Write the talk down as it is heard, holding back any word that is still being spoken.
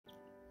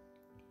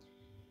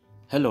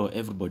Hello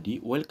everybody,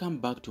 welcome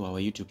back to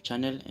our YouTube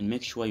channel and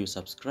make sure you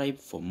subscribe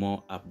for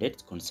more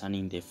updates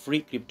concerning the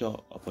free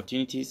crypto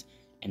opportunities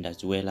and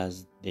as well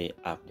as the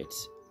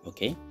updates.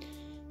 Okay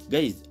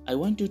guys, I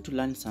want you to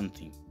learn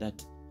something,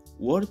 that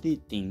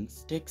worthy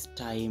things takes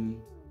time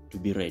to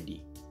be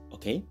ready.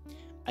 Okay,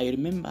 I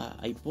remember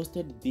I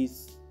posted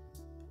this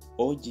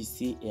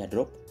OGC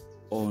airdrop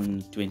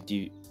on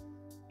 30th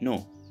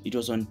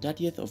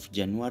of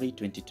January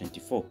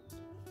 2024.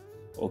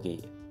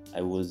 Okay,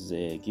 I was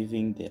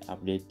giving the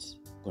update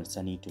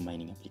concerning two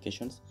mining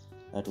applications,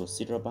 that was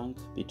Bank,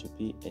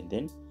 P2P, and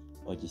then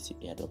OGC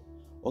airdrop.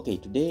 Okay,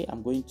 today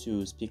I'm going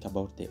to speak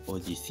about the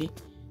OGC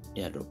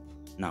airdrop.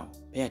 Now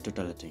pay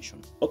total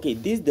attention. Okay,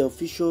 this is the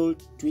official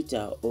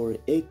Twitter or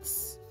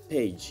X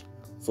page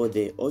for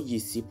the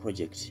OGC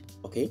project.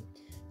 Okay,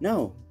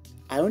 now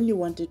I only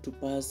wanted to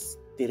pass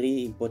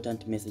 3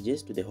 important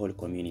messages to the whole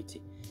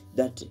community,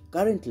 that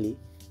currently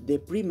the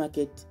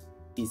pre-market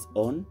is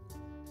on,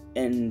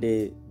 and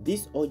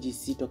this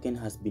OGC token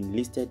has been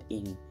listed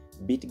in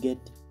Bitget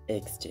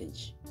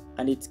exchange,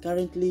 and it's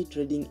currently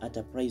trading at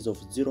a price of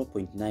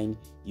 $0.9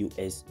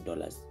 US.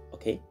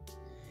 Okay,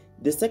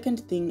 the second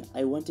thing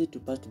I wanted to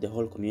pass to the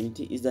whole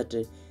community is that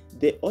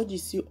the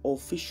OGC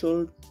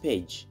official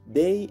page,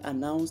 they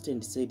announced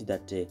and said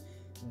that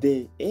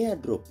the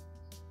airdrop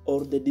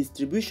or the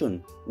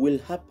distribution will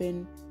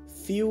happen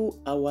few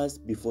hours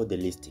before the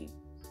listing.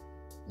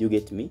 You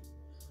get me?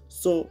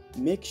 So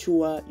make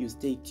sure you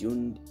stay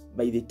tuned.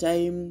 By the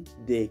time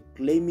the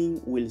claiming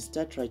will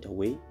start right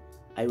away,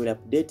 I will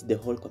update the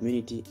whole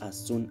community as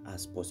soon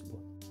as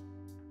possible.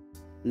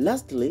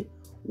 Lastly,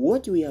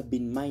 what we have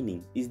been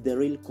mining is the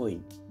real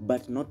coin,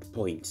 but not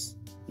points.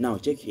 Now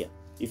check here.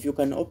 If you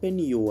can open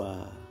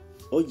your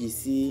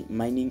OGC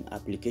mining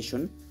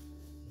application,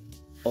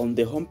 on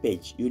the home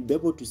page you'll be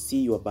able to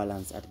see your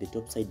balance at the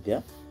top side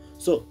there.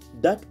 So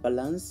that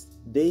balance,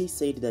 they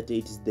said that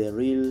it is the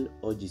real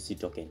OGC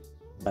token,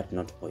 but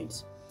not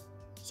points.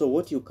 So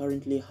what you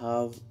currently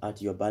have at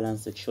your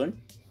balance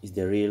section is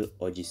the real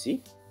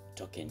OGC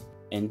token.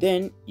 And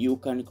then you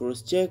can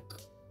cross-check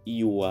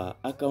your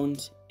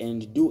account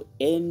and do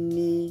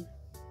any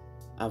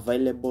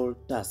available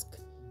task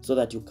so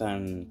that you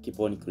can keep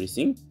on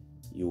increasing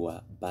your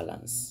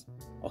balance.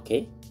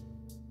 Okay,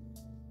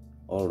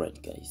 all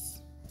right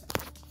guys.